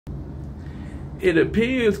It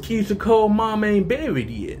appears Keisha Cole's mom ain't buried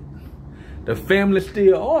yet. The family's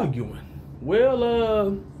still arguing.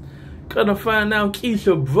 Well, gonna find out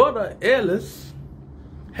Keisha's brother Ellis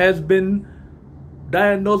has been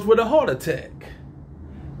diagnosed with a heart attack.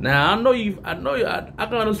 Now I can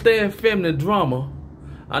understand family drama.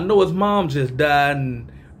 I know his mom just died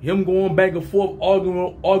and him going back and forth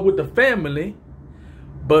arguing with the family.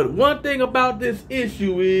 But one thing about this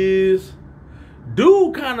issue is,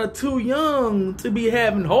 dude kind of too young to be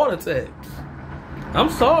having heart attacks. I'm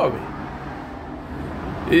sorry.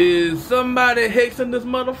 Is somebody hexing this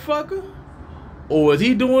motherfucker? Or is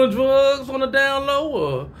he doing drugs on the down low?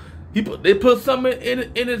 Or they put something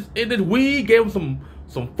in his weed, gave him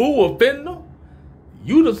some food or fentanyl?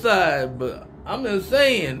 You decide, but I'm just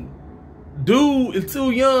saying, dude is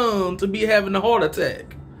too young to be having a heart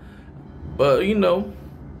attack. But, you know,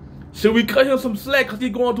 should we cut him some slack because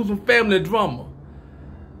he's going through some family drama?